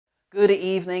Good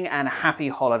evening and happy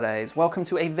holidays. Welcome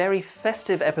to a very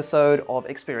festive episode of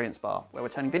Experience Bar, where we're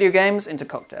turning video games into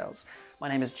cocktails. My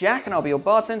name is Jack and I'll be your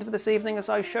bartender for this evening as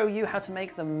I show you how to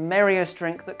make the merriest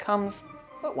drink that comes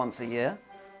but once a year,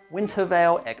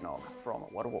 Wintervale Eggnog from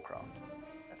World of Warcraft.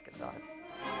 Let's get started.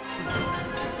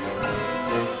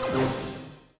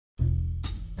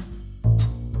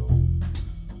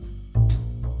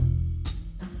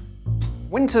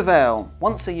 Wintervale,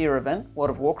 once a year event, World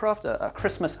of Warcraft, a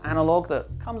Christmas analogue that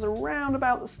comes around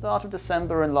about the start of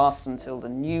December and lasts until the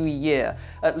new year.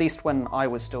 At least when I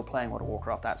was still playing World of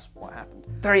Warcraft, that's what happened.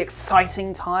 Very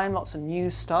exciting time, lots of new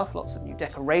stuff, lots of new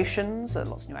decorations,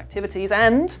 lots of new activities,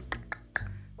 and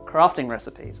crafting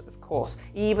recipes, of course.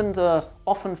 Even the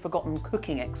often forgotten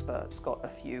cooking experts got a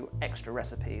few extra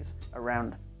recipes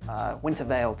around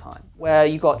Wintervale time, where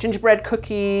you got gingerbread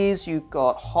cookies, you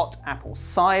got hot apple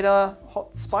cider,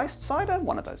 hot spiced cider,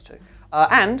 one of those two,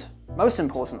 and most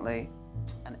importantly,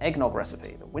 an eggnog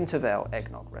recipe, the Wintervale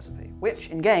eggnog recipe, which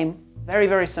in game, very,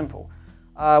 very simple,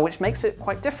 which makes it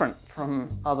quite different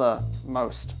from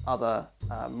most other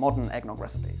modern eggnog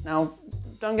recipes. Now,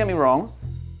 don't get me wrong,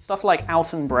 stuff like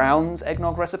Alton Brown's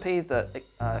eggnog recipe that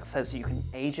says you can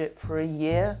age it for a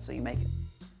year, so you make it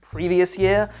previous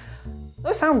year.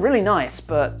 Those sound really nice,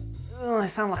 but they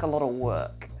sound like a lot of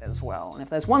work as well. And if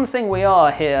there's one thing we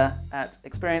are here at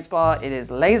Experience Bar, it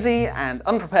is lazy and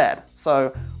unprepared.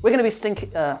 So we're going to be stinking.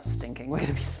 We're going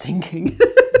to be stinking.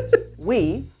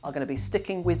 We are going to be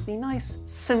sticking with the nice,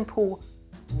 simple,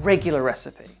 regular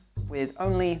recipe with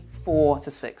only 4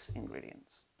 to 6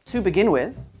 ingredients. To begin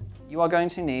with, you are going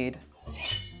to need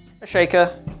a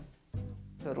shaker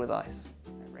filled with ice.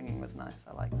 Ringing was nice,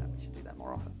 I like that, we should do that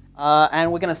more often.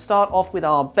 And we're going to start off with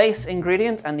our base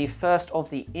ingredient and the first of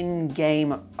the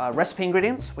in-game recipe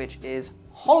ingredients, which is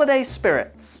holiday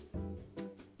spirits.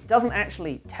 It doesn't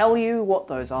actually tell you what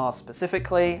those are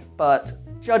specifically, but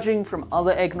judging from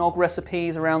other eggnog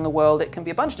recipes around the world, it can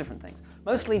be a bunch of different things.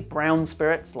 Mostly brown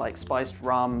spirits like spiced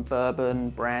rum,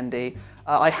 bourbon, brandy.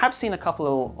 I have seen a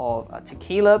couple of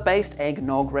tequila-based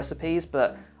eggnog recipes,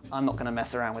 but I'm not going to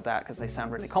mess around with that because they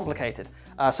sound really complicated.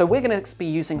 So we're going to be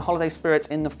using holiday spirits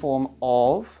in the form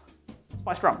of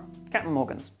spiced rum, Captain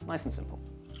Morgan's, nice and simple.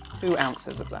 2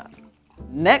 ounces of that.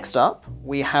 Next up,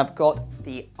 we have got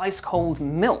the ice cold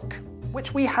milk,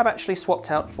 which we have actually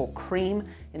swapped out for cream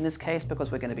in this case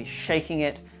because we're going to be shaking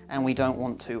it and we don't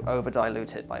want to over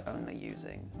dilute it by only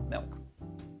using milk.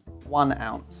 1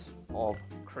 ounce of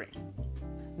cream.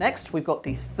 Next, we've got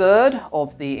the third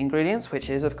of the ingredients, which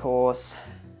is of course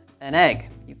an egg.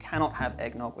 You cannot have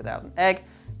eggnog without an egg.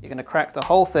 You're going to crack the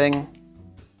whole thing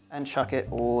and chuck it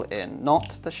all in.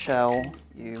 Not the shell,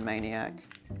 you maniac.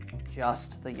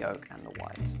 Just the yolk and the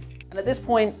white. And at this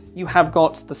point, you have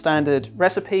got the standard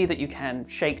recipe that you can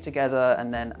shake together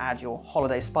and then add your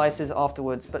holiday spices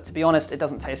afterwards. But to be honest, it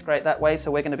doesn't taste great that way,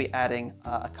 so we're going to be adding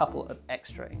a couple of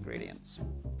extra ingredients.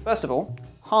 First of all,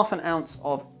 1/2 ounce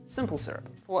of simple syrup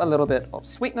for a little bit of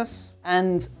sweetness,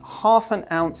 and 1/2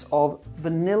 ounce of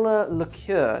vanilla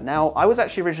liqueur. Now, I was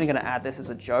actually originally going to add this as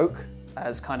a joke,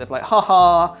 as kind of like,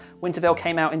 haha, Wintervale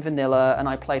came out in vanilla and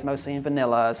I played mostly in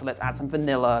vanilla, so let's add some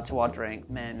vanilla to our drink,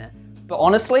 meh. But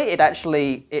honestly,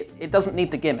 it doesn't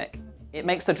need the gimmick. It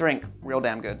makes the drink real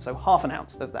damn good, so 1/2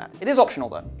 ounce of that. It is optional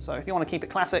though, so if you want to keep it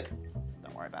classic,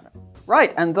 don't worry about it.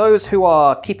 Right, and those who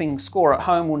are keeping score at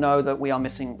home will know that we are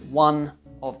missing one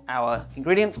of our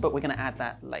ingredients, but we're going to add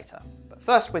that later. But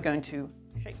first, we're going to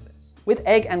shake this. With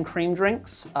egg and cream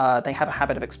drinks, they have a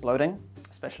habit of exploding,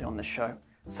 especially on this show.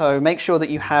 So make sure that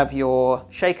you have your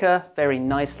shaker very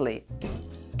nicely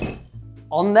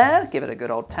on there, give it a good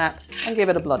old tap, and give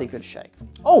it a bloody good shake.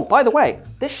 Oh, by the way,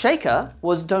 this shaker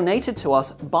was donated to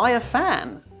us by a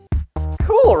fan.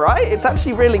 Cool, right? It's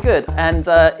actually really good, and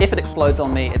if it explodes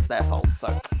on me, it's their fault, so.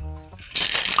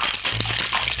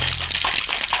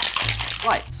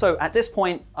 Right, so at this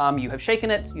point, you have shaken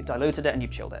it, you've diluted it, and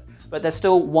you've chilled it. But there's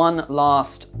still one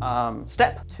last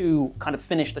step to kind of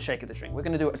finish the shake of the drink. We're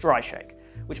gonna do a dry shake,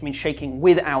 which means shaking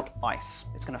without ice.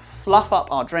 It's gonna fluff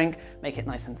up our drink, make it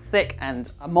nice and thick,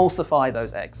 and emulsify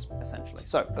those eggs, essentially.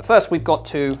 So, but first we've got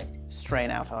to strain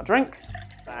out our drink,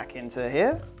 back into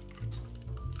here.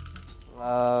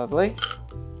 Lovely.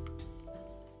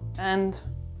 And,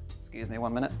 excuse me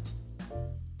 1 minute.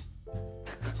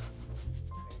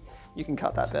 You can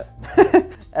cut that bit.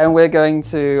 And we're going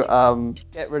to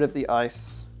get rid of the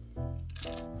ice.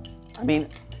 I mean,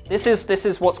 this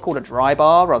is what's called a dry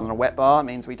bar rather than a wet bar. It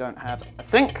means we don't have a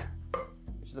sink,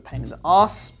 which is a pain in the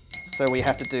arse. So we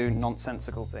have to do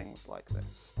nonsensical things like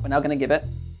this. We're now going to give it,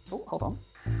 oh, hold on.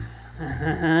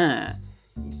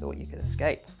 You thought you could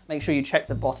escape. Make sure you check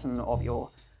the bottom of your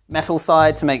metal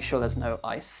side to make sure there's no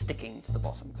ice sticking to the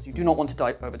bottom, because you do not want to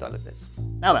over dilute this.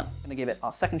 Now then, I'm going to give it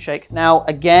our second shake. Now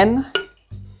again,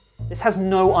 this has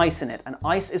no ice in it, and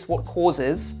ice is what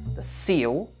causes the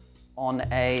seal on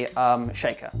a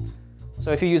shaker.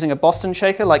 So if you're using a Boston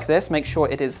shaker like this, make sure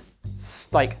it is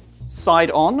like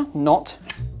side on, not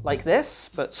like this,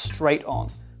 but straight on.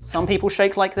 Some people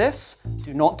shake like this.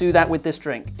 Do not do that with this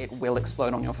drink. It will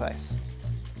explode on your face.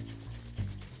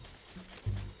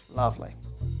 Lovely.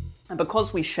 And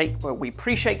because we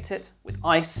pre-shaked it with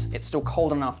ice, it's still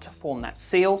cold enough to form that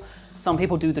seal. Some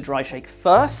people do the dry shake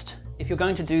first. If you're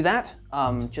going to do that,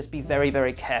 just be very,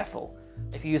 very careful.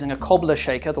 If you're using a cobbler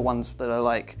shaker, the ones that are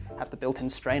like have the built-in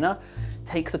strainer,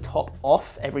 take the top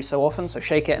off every so often. So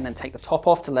shake it and then take the top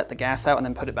off to let the gas out and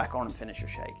then put it back on and finish your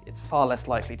shake. It's far less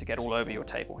likely to get all over your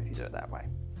table if you do it that way.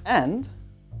 And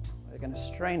we're going to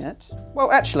strain it.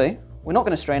 Well, actually, we're not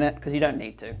going to strain it because you don't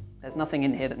need to. There's nothing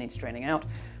in here that needs straining out.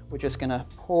 We're just going to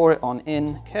pour it on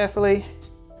in carefully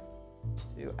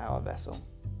to our vessel.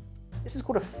 This is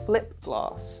called a flip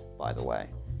glass, by the way.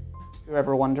 If you're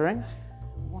ever wondering,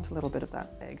 we want a little bit of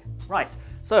that egg. Right,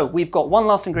 so we've got one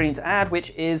last ingredient to add,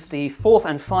 which is the fourth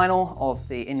and final of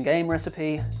the in-game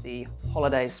recipe, the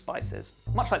holiday spices.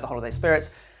 Much like the holiday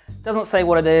spirits, doesn't say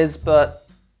what it is, but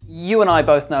you and I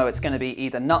both know it's going to be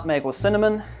either nutmeg or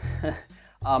cinnamon.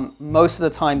 Most of the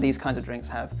time these kinds of drinks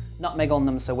have nutmeg on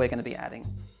them, so we're going to be adding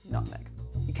nutmeg.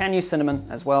 You can use cinnamon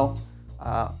as well,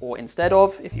 or instead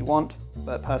of if you want,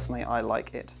 but personally I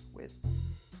like it with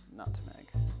nutmeg.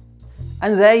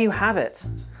 And there you have it.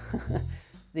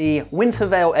 The Winter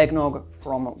Veil Eggnog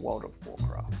from World of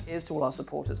Warcraft. Here's to all our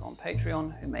supporters on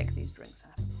Patreon who make these drinks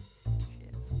happen.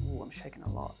 Cheers. Ooh, I'm shaking a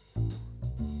lot.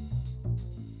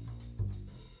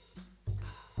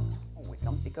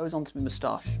 Oh, it goes onto my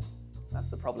moustache. That's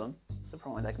the problem. That's the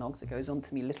problem with eggnogs. It goes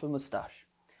onto my little moustache.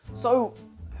 So,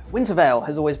 Winter Veil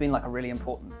has always been like a really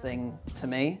important thing to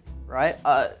me, right?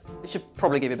 I should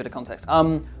probably give you a bit of context.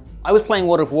 I was playing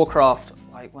World of Warcraft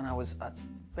like when I was a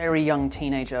very young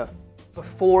teenager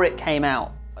before it came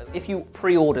out. If you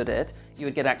pre-ordered it, you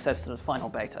would get access to the final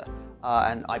beta,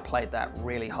 and I played that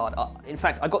really hard. In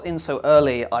fact, I got in so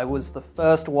early, I was the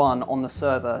first one on the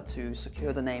server to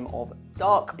secure the name of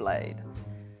Darkblade.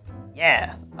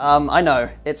 Yeah, I know,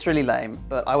 it's really lame,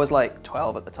 but I was like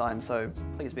 12 at the time, so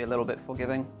please be a little bit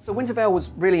forgiving. So Winter Veil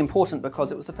was really important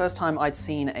because it was the first time I'd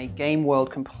seen a game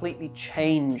world completely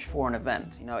change for an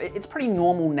event. You know, it's pretty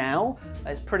normal now.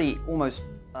 It's pretty almost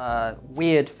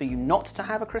weird for you not to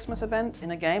have a Christmas event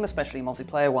in a game, especially a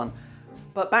multiplayer one.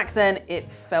 But back then, it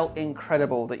felt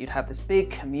incredible that you'd have this big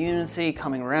community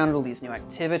coming around, all these new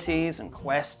activities and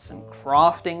quests and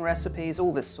crafting recipes,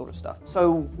 all this sort of stuff.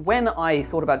 So when I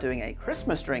thought about doing a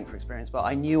Christmas drink for Experience Bar,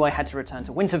 I knew I had to return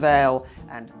to Winter Veil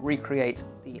and recreate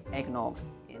the eggnog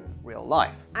in real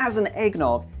life. As an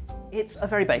eggnog, it's a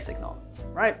very basic nog,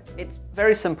 right? It's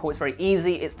very simple, it's very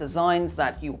easy, it's designed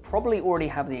that you probably already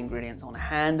have the ingredients on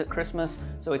hand at Christmas,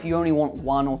 so if you only want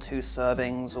 1 or 2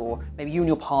 servings, or maybe you and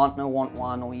your partner want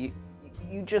one, or you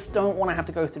just don't want to have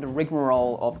to go through the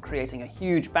rigmarole of creating a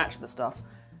huge batch of the stuff,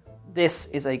 this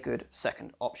is a good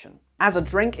second option. As a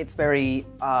drink, it's very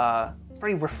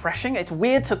refreshing. It's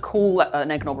weird to call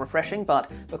an eggnog refreshing, but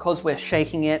because we're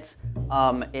shaking it,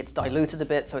 it's diluted a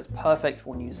bit, so it's perfect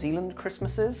for New Zealand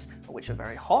Christmases, which are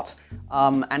very hot.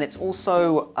 And it's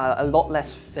also a lot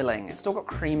less filling. It's still got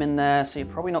cream in there, so you're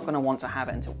probably not going to want to have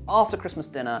it until after Christmas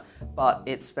dinner, but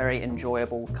it's very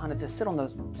enjoyable. Kind of just sit on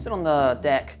the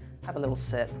deck, have a little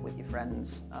sip with your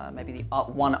friends, maybe the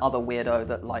one other weirdo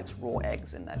that likes raw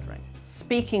eggs in their drink.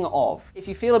 Speaking of, if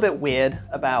you feel a bit weird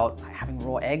about having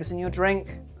raw eggs in your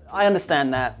drink, I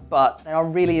understand that, but there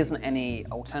really isn't any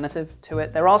alternative to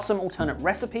it. There are some alternate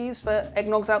recipes for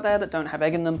eggnogs out there that don't have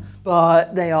egg in them,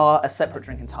 but they are a separate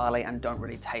drink entirely and don't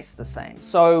really taste the same.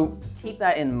 So keep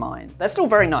that in mind. They're still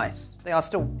very nice. They are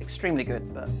still extremely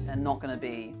good, but they're not going to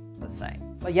be the same.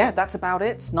 But yeah, that's about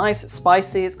it. It's nice, it's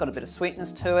spicy, it's got a bit of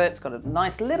sweetness to it, it's got a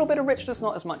nice little bit of richness,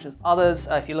 not as much as others.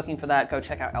 If you're looking for that, go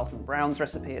check out Elton Brown's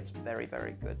recipe. It's very,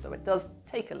 very good, though it does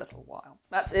take a little while.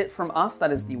 That's it from us.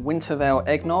 That is the Winter Veil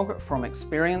Eggnog from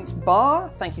Experience Bar.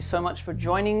 Thank you so much for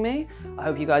joining me. I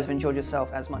hope you guys have enjoyed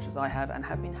yourself as much as I have and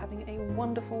have been having a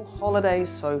wonderful holiday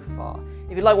so far.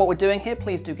 If you like what we're doing here,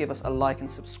 please do give us a like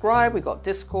and subscribe. We've got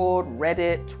Discord,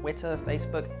 Reddit, Twitter,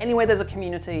 Facebook. Anywhere there's a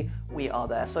community, we are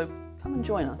there. So come and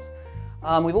join us.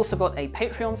 We've also got a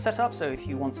Patreon set up, so if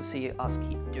you want to see us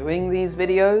keep doing these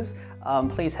videos,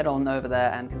 please head on over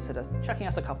there and consider chucking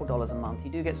us a couple dollars a month.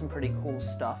 You do get some pretty cool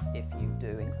stuff if you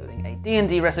do, including a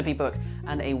D&D recipe book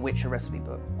and a Witcher recipe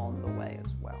book on the way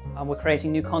as well. We're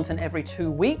creating new content every 2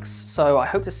 weeks, so I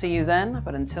hope to see you then,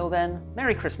 but until then,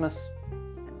 Merry Christmas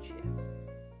and cheers.